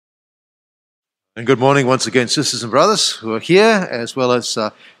And good morning once again, sisters and brothers who are here, as well as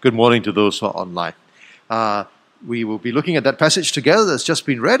good morning to those who are online. We will be looking at that passage together that's just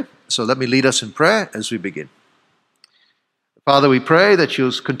been read, so let me lead us in prayer as we begin. Father, we pray that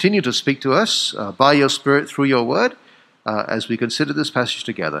you'll continue to speak to us by your Spirit through your word as we consider this passage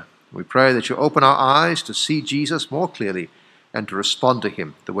together. We pray that you open our eyes to see Jesus more clearly and to respond to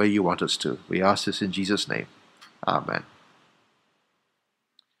him the way you want us to. We ask this in Jesus' name. Amen.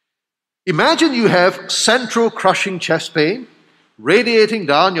 Imagine you have central crushing chest pain radiating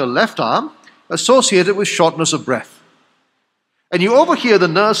down your left arm associated with shortness of breath. And you overhear the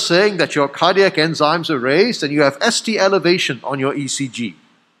nurse saying that your cardiac enzymes are raised and you have ST elevation on your ECG.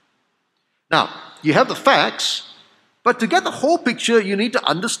 Now, you have the facts, but to get the whole picture, you need to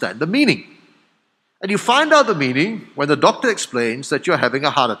understand the meaning. And you find out the meaning when the doctor explains that you're having a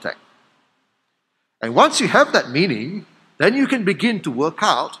heart attack. And once you have that meaning, then you can begin to work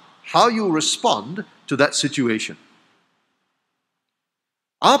out how you respond to that situation.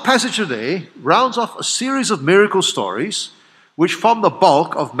 Our passage today rounds off a series of miracle stories which form the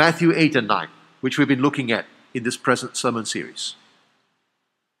bulk of Matthew 8 and 9, which we've been looking at in this present sermon series.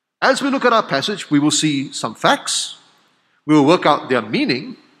 As we look at our passage, we will see some facts, we will work out their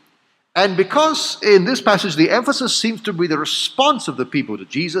meaning, and because in this passage the emphasis seems to be the response of the people to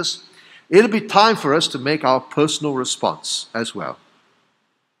Jesus, it'll be time for us to make our personal response as well.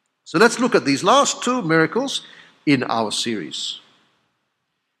 So let's look at these last two miracles in our series.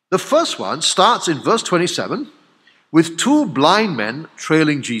 The first one starts in verse 27 with two blind men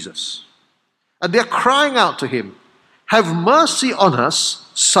trailing Jesus. And they're crying out to him, "Have mercy on us,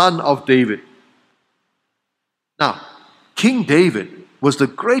 Son of David." Now, King David was the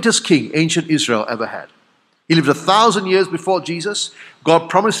greatest king ancient Israel ever had. He lived 1,000 years before Jesus. God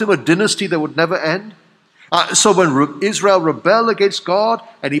promised him a dynasty that would never end. So when Israel rebelled against God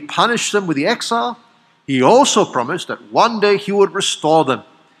and he punished them with the exile, he also promised that one day he would restore them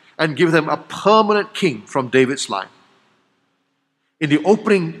and give them a permanent king from David's line. In the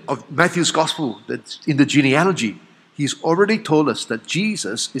opening of Matthew's gospel, in the genealogy, he's already told us that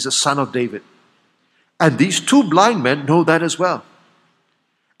Jesus is a son of David. And these two blind men know that as well.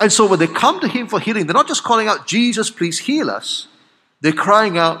 And so when they come to him for healing, they're not just calling out, "Jesus, please heal us." They're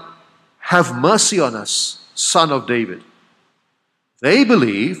crying out, "Have mercy on us, Son of David." They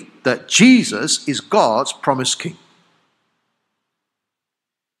believe that Jesus is God's promised king.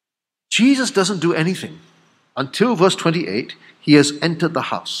 Jesus doesn't do anything until verse 28, he has entered the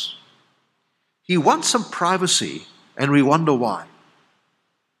house. He wants some privacy, and we wonder why.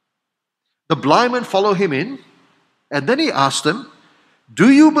 The blind men follow him in, and then he asks them, "Do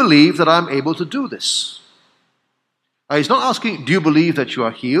you believe that I'm able to do this?" He's not asking, "Do you believe that you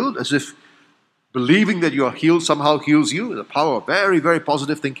are healed?" as if believing that you are healed somehow heals you. The power of very, very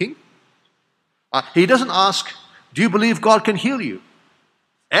positive thinking. He doesn't ask, "Do you believe God can heal you?"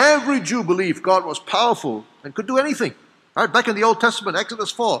 Every Jew believed God was powerful and could do anything. Right? Back in the Old Testament,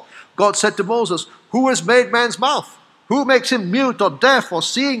 Exodus 4, God said to Moses, "Who has made man's mouth? Who makes him mute or deaf or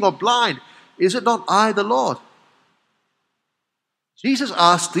seeing or blind? Is it not I, the Lord?" Jesus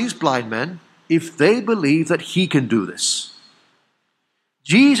asked these blind men if they believe that he can do this.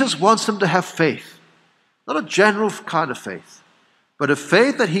 Jesus wants them to have faith, not a general kind of faith, but a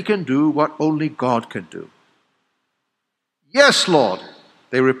faith that he can do what only God can do. "Yes, Lord,"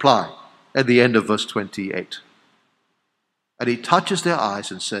 they reply at the end of verse 28. And he touches their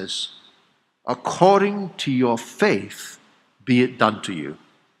eyes and says, "According to your faith, be it done to you."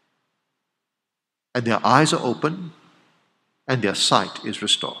 And their eyes are open and their sight is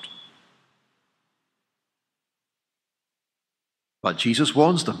restored. But Jesus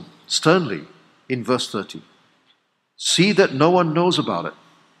warns them sternly in verse 30. "See that no one knows about it."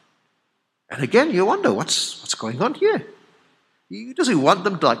 And again, you wonder, what's going on here? Does he want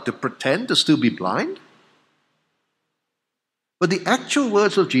them to pretend to still be blind? But the actual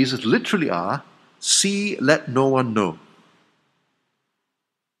words of Jesus literally are, "See, let no one know."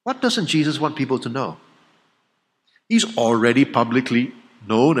 What doesn't Jesus want people to know? He's already publicly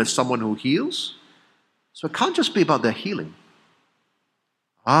known as someone who heals, so it can't just be about their healing.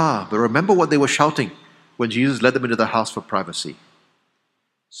 But remember what they were shouting when Jesus led them into the house for privacy.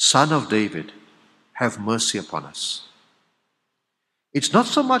 "Son of David, have mercy upon us." It's not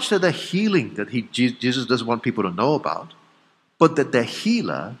so much that they're healing that Jesus doesn't want people to know about, but that their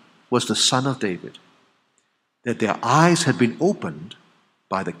healer was the Son of David, that their eyes had been opened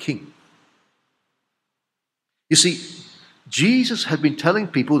by the King. You see, Jesus had been telling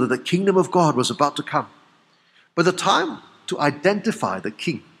people that the kingdom of God was about to come, but the time to identify the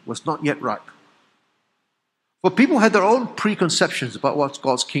king was not yet ripe. For people had their own preconceptions about what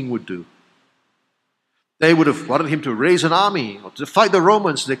God's king would do. They would have wanted him to raise an army, or to fight the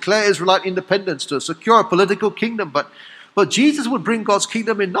Romans, to declare Israelite independence, to secure a political kingdom. But Jesus would bring God's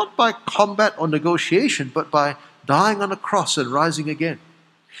kingdom in not by combat or negotiation, but by dying on a cross and rising again.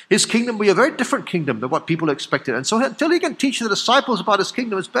 His kingdom will be a very different kingdom than what people expected. And so until he can teach the disciples about his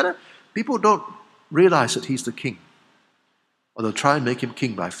kingdom, it's better people don't realize that he's the king, or they'll try and make him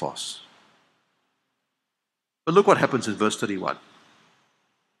king by force. But look what happens in verse 31.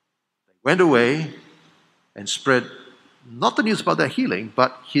 They went away and spread not the news about their healing,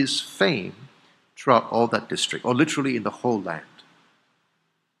 but his fame throughout all that district, or literally in the whole land.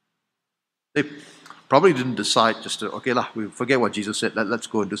 They probably didn't decide just to, we forget what Jesus said, let's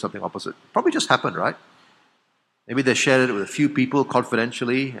go and do something opposite. Probably just happened, right? Maybe they shared it with a few people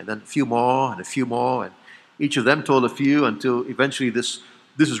confidentially, and then a few more, and each of them told a few until eventually this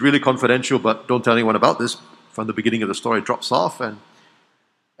is really confidential, but don't tell anyone about this. From the beginning of the story, drops off, and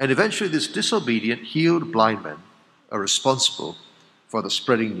eventually this disobedient, healed blind men are responsible for the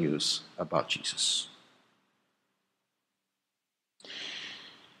spreading news about Jesus.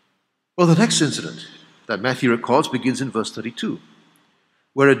 Well, the next incident that Matthew records begins in verse 32,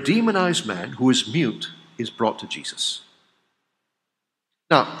 where a demonized man who is mute is brought to Jesus.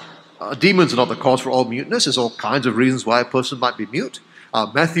 Now, demons are not the cause for all muteness. There's all kinds of reasons why a person might be mute.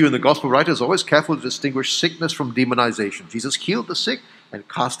 Matthew and the gospel writer is always careful to distinguish sickness from demonization. Jesus healed the sick and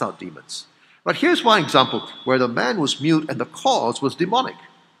cast out demons. But here's one example where the man was mute and the cause was demonic.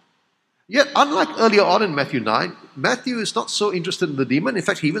 Yet, unlike earlier on in Matthew 9, Matthew is not so interested in the demon. In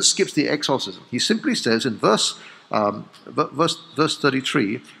fact, he even skips the exorcism. He simply says in verse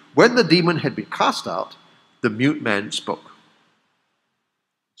 33, when the demon had been cast out, the mute man spoke.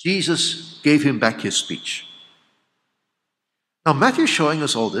 Jesus gave him back his speech. Now, Matthew is showing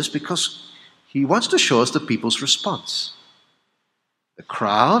us all this because he wants to show us the people's response. The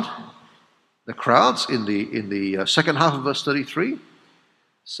crowds in the second half of verse 33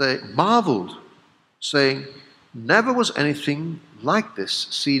 marveled, saying, never was anything like this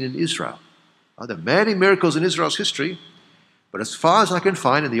seen in Israel. Now, there are many miracles in Israel's history, but as far as I can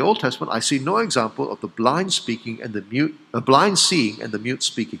find in the Old Testament, I see no example of the blind speaking and the blind seeing and the mute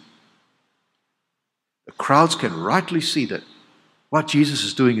speaking. The crowds can rightly see that what Jesus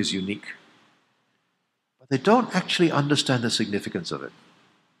is doing is unique, but they don't actually understand the significance of it.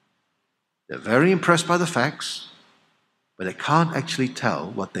 They're very impressed by the facts, but they can't actually tell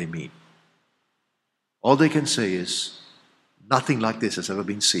what they mean. All they can say is, nothing like this has ever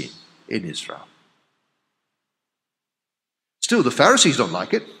been seen in Israel. Still, the Pharisees don't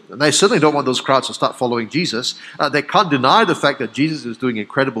like it, and they certainly don't want those crowds to start following Jesus. They can't deny the fact that Jesus is doing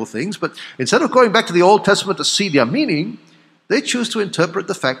incredible things, but instead of going back to the Old Testament to see their meaning, they choose to interpret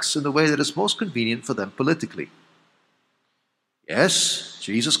the facts in the way that is most convenient for them politically. Yes,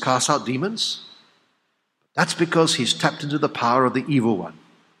 Jesus casts out demons. That's because he's tapped into the power of the evil one.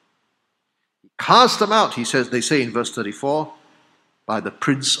 He cast them out, they say in verse 34, by the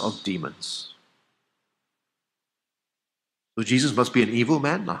prince of demons. So Jesus must be an evil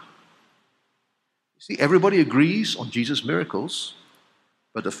man now. You see, everybody agrees on Jesus' miracles,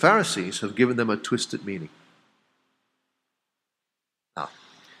 but the Pharisees have given them a twisted meaning. Now,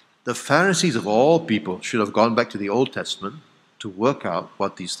 the Pharisees of all people should have gone back to the Old Testament to work out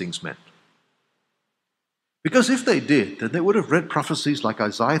what these things meant. Because if they did, then they would have read prophecies like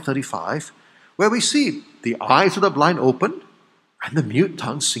Isaiah 35, where we see the eyes of the blind opened and the mute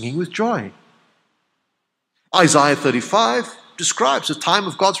tongue singing with joy. Isaiah 35 describes the time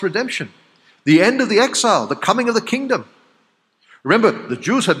of God's redemption, the end of the exile, the coming of the kingdom. Remember, the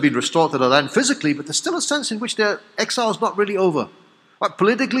Jews had been restored to the land physically, but there's still a sense in which their exile is not really over. But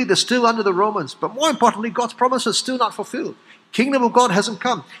politically, they're still under the Romans. But more importantly, God's promise is still not fulfilled. Kingdom of God hasn't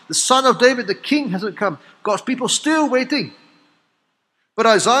come. The Son of David, the King, hasn't come. God's people still waiting. But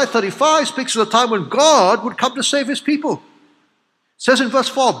Isaiah 35 speaks of the time when God would come to save his people. It says in verse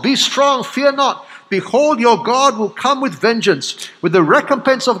 4, be strong, fear not. Behold, your God will come with vengeance. With the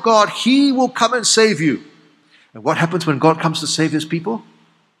recompense of God, he will come and save you. And what happens when God comes to save his people?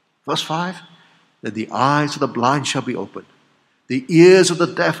 Verse 5, then the eyes of the blind shall be opened, the ears of the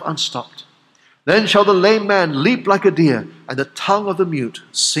deaf unstopped. Then shall the lame man leap like a deer, and the tongue of the mute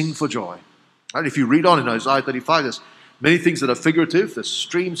sing for joy. And if you read on in Isaiah 35, there's many things that are figurative. There's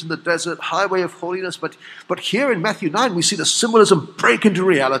streams in the desert, highway of holiness. But here in Matthew 9, we see the symbolism break into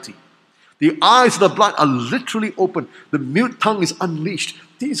reality. The eyes of the blind are literally open. The mute tongue is unleashed.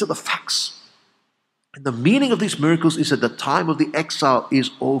 These are the facts. And the meaning of these miracles is that the time of the exile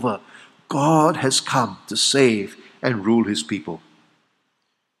is over. God has come to save and rule his people.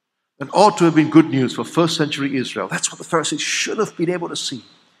 And ought to have been good news for first century Israel. That's what the Pharisees should have been able to see.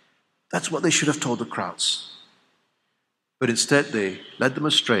 That's what they should have told the crowds. But instead, they led them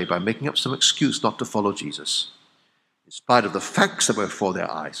astray by making up some excuse not to follow Jesus, in spite of the facts that were before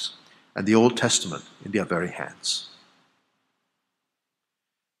their eyes and the Old Testament in their very hands.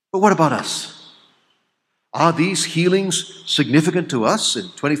 But what about us? Are these healings significant to us in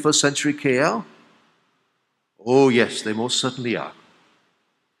 21st century KL? Oh yes, they most certainly are.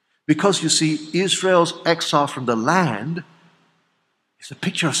 Because you see, Israel's exile from the land is a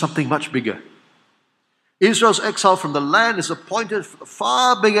picture of something much bigger. Israel's exile from the land is a pointer for the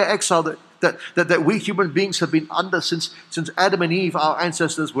far bigger exile that we human beings have been under since Adam and Eve, our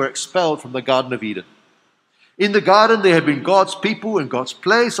ancestors, were expelled from the Garden of Eden. In the garden, they had been God's people in God's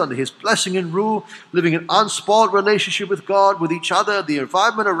place, under His blessing and rule, living in unspoiled relationship with God, with each other, the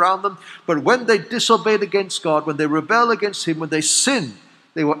environment around them. But when they disobeyed against God, when they rebelled against Him, when they sinned,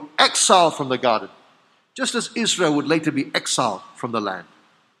 they were exiled from the garden, just as Israel would later be exiled from the land.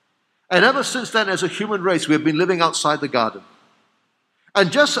 And ever since then, as a human race, we have been living outside the garden.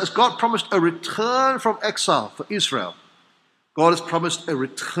 And just as God promised a return from exile for Israel, God has promised a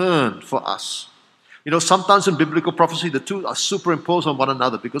return for us. You know, sometimes in biblical prophecy, the two are superimposed on one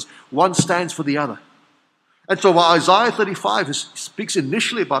another because one stands for the other. And so while Isaiah 35 speaks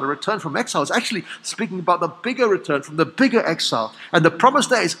initially about a return from exile, it's actually speaking about the bigger return from the bigger exile. And the promise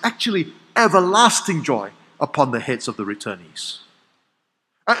there is actually everlasting joy upon the heads of the returnees.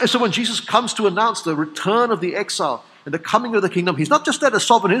 And so when Jesus comes to announce the return of the exile and the coming of the kingdom, He's not just there to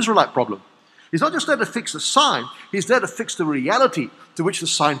solve an Israelite problem. He's not just there to fix the sign. He's there to fix the reality to which the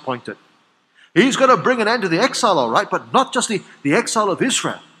sign pointed. He's going to bring an end to the exile, all right, but not just the exile of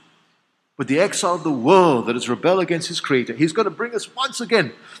Israel, but the exile of the world that has rebelled against His Creator. He's going to bring us once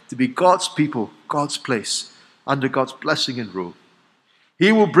again to be God's people, God's place, under God's blessing and rule.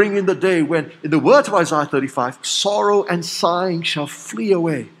 He will bring in the day when, in the words of Isaiah 35, sorrow and sighing shall flee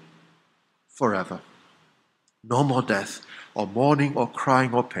away forever. No more death, or mourning, or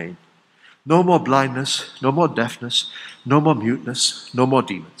crying, or pain. No more blindness, no more deafness, no more muteness, no more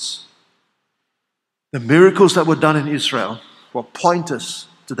demons. The miracles that were done in Israel were pointers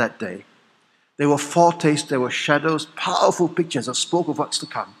to that day. They were foretastes, they were shadows, powerful pictures that spoke of what's to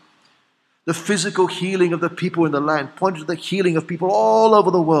come. The physical healing of the people in the land pointed to the healing of people all over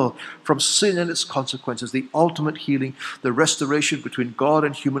the world from sin and its consequences. The ultimate healing, the restoration between God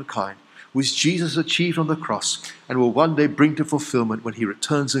and humankind, which Jesus achieved on the cross and will one day bring to fulfillment when He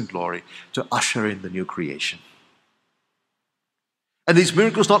returns in glory to usher in the new creation. And these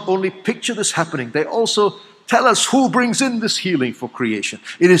miracles not only picture this happening, they also tell us who brings in this healing for creation.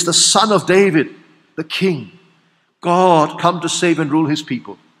 It is the Son of David, the King, God come to save and rule His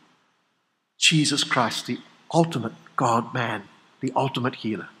people. Jesus Christ, the ultimate God-man, the ultimate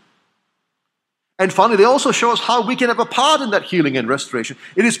healer. And finally, they also show us how we can have a part in that healing and restoration.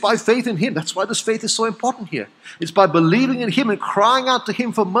 It is by faith in Him. That's why this faith is so important here. It's by believing in Him and crying out to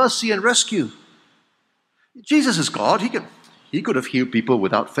Him for mercy and rescue. Jesus is God. He could have healed people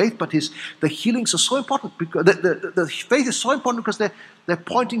without faith, but the healings are so important because the faith is so important because they're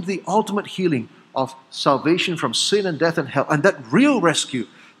pointing to the ultimate healing of salvation from sin and death and hell. And that real rescue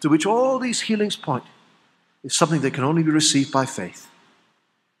to which all these healings point is something that can only be received by faith.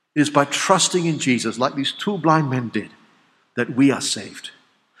 It is by trusting in Jesus, like these two blind men did, that we are saved.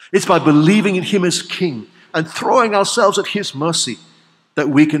 It's by believing in Him as King and throwing ourselves at His mercy that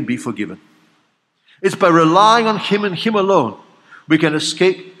we can be forgiven. It's by relying on Him and Him alone we can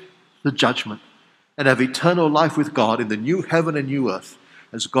escape the judgment and have eternal life with God in the new heaven and new earth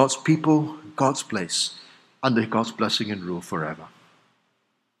as God's people, God's place, under God's blessing and rule forever.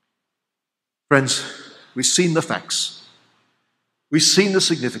 Friends, we've seen the facts. We've seen the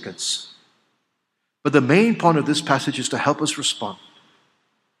significance. But the main point of this passage is to help us respond.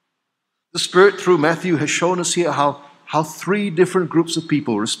 The Spirit, through Matthew, has shown us here how three different groups of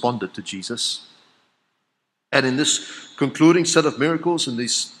people responded to Jesus. And in this concluding set of miracles, in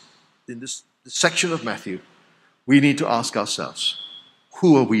this section of Matthew, we need to ask ourselves,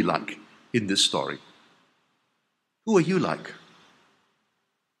 who are we like in this story? Who are you like?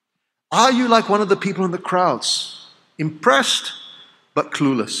 Are you like one of the people in the crowds, impressed but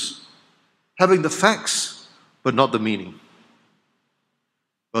clueless, having the facts but not the meaning?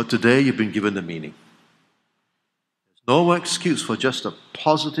 Well, today you've been given the meaning. There's no more excuse for just a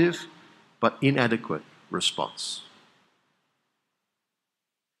positive but inadequate response.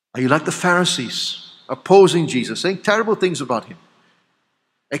 Are you like the Pharisees, opposing Jesus, saying terrible things about Him,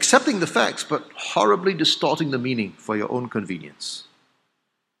 accepting the facts but horribly distorting the meaning for your own convenience?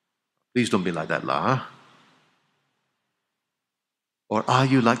 Please don't be like that, lah. Or are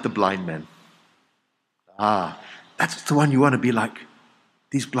you like the blind men? That's the one you want to be like.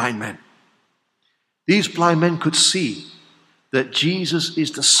 These blind men. These blind men could see that Jesus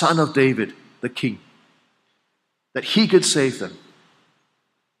is the Son of David, the King, that he could save them.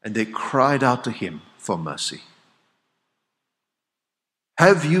 And they cried out to him for mercy.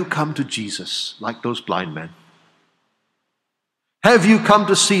 Have you come to Jesus like those blind men? Have you come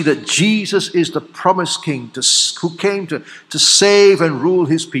to see that Jesus is the promised King who came to save and rule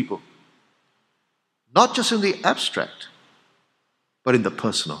his people? Not just in the abstract, but in the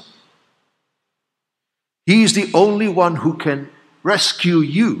personal. He is the only one who can rescue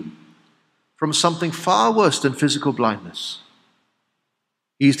you from something far worse than physical blindness.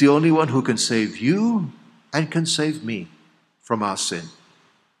 He's the only one who can save you and can save me from our sin,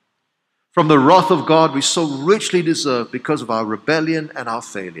 from the wrath of God we so richly deserve because of our rebellion and our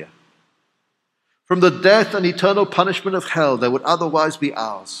failure, from the death and eternal punishment of hell that would otherwise be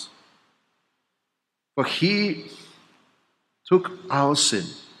ours. For he took our sin,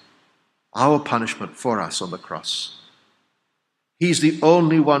 our punishment for us on the cross. He's the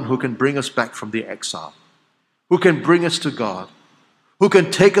only one who can bring us back from the exile, who can bring us to God, who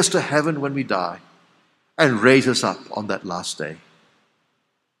can take us to heaven when we die and raise us up on that last day.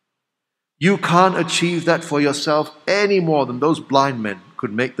 You can't achieve that for yourself any more than those blind men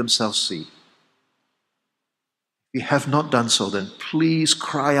could make themselves see. If you have not done so, then please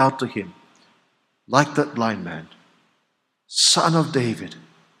cry out to him like that blind man, Son of David,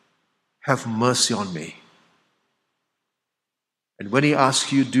 have mercy on me. And when he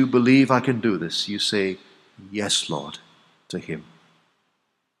asks you, do you believe I can do this? You say, yes, Lord, to him.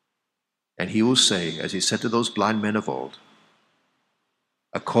 And he will say, as he said to those blind men of old,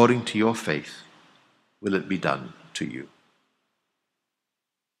 according to your faith will it be done to you.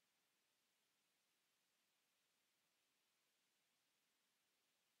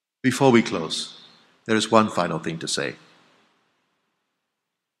 Before we close, there is one final thing to say.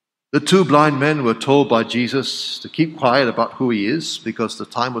 The two blind men were told by Jesus to keep quiet about who he is because the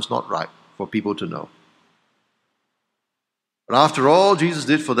time was not ripe for people to know. But after all Jesus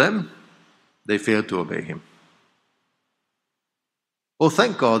did for them, they failed to obey him. Well,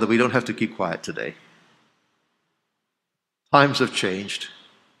 thank God that we don't have to keep quiet today. Times have changed,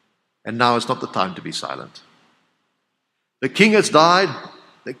 and now is not the time to be silent. The King has died,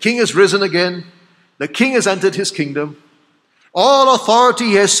 the King has risen again, the King has entered his kingdom. All authority,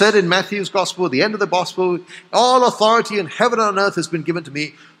 he has said in Matthew's Gospel, the end of the Gospel, all authority in heaven and on earth has been given to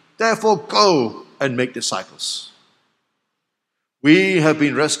me. Therefore, go and make disciples. We have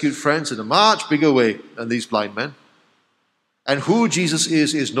been rescued, friends, in a much bigger way than these blind men. And who Jesus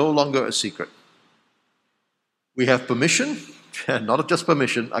is no longer a secret. We have permission, and not just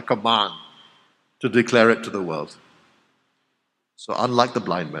permission, a command to declare it to the world. So unlike the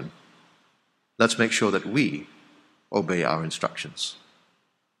blind men, let's make sure that we obey our instructions.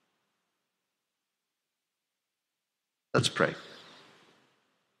 Let's pray.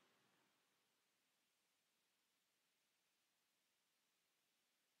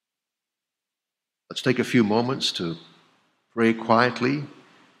 Let's take a few moments to pray quietly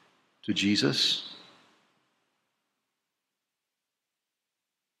to Jesus.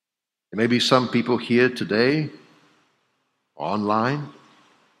 There may be some people here today, or online,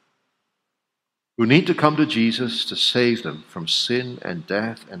 who need to come to Jesus to save them from sin and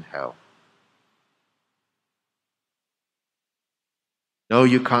death and hell. No,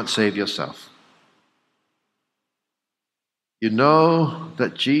 you can't save yourself. You know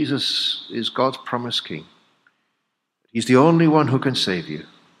that Jesus is God's promised King. He's the only one who can save you.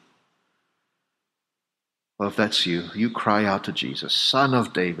 Well, if that's you, you cry out to Jesus, Son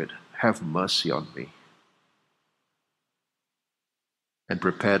of David, have mercy on me. And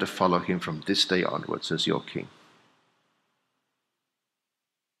prepare to follow him from this day onwards as your King.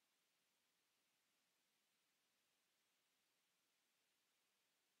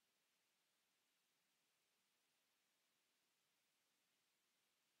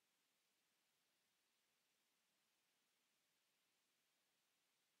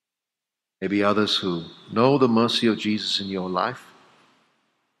 Maybe others who know the mercy of Jesus in your life,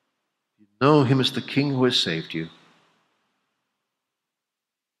 you know him as the King who has saved you,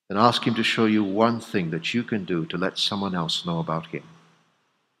 then ask him to show you one thing that you can do to let someone else know about him.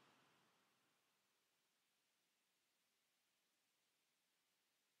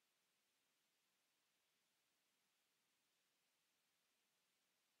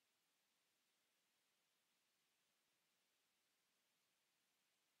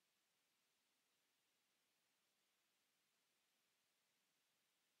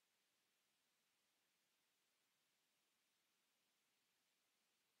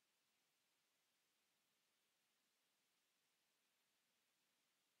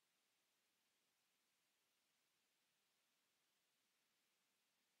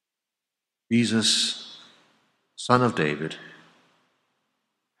 Jesus, Son of David,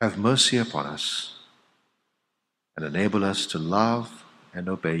 have mercy upon us and enable us to love and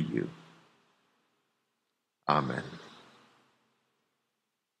obey you. Amen.